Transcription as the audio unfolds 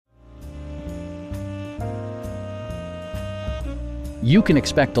You can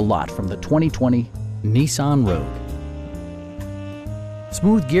expect a lot from the 2020 Nissan Rogue.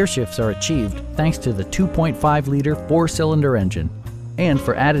 Smooth gear shifts are achieved thanks to the 2.5-liter four-cylinder engine. And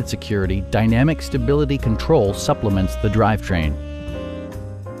for added security, dynamic stability control supplements the drivetrain.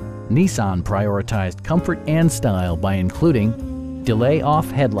 Nissan prioritized comfort and style by including delay-off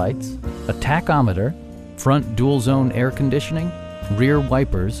headlights, a tachometer, front dual-zone air conditioning, rear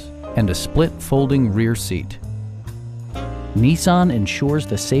wipers, and a split folding rear seat. Nissan ensures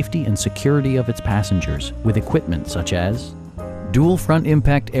the safety and security of its passengers with equipment such as dual front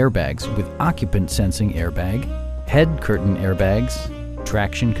impact airbags with occupant sensing airbag, head curtain airbags,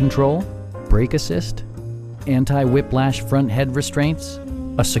 traction control, brake assist, anti-whiplash front head restraints,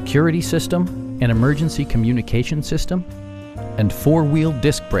 a security system, an emergency communication system, and four-wheel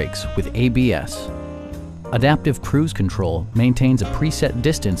disc brakes with ABS. Adaptive Cruise Control maintains a preset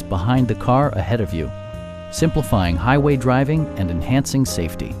distance behind the car ahead of you, simplifying highway driving and enhancing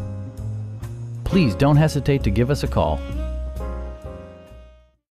safety. Please don't hesitate to give us a call.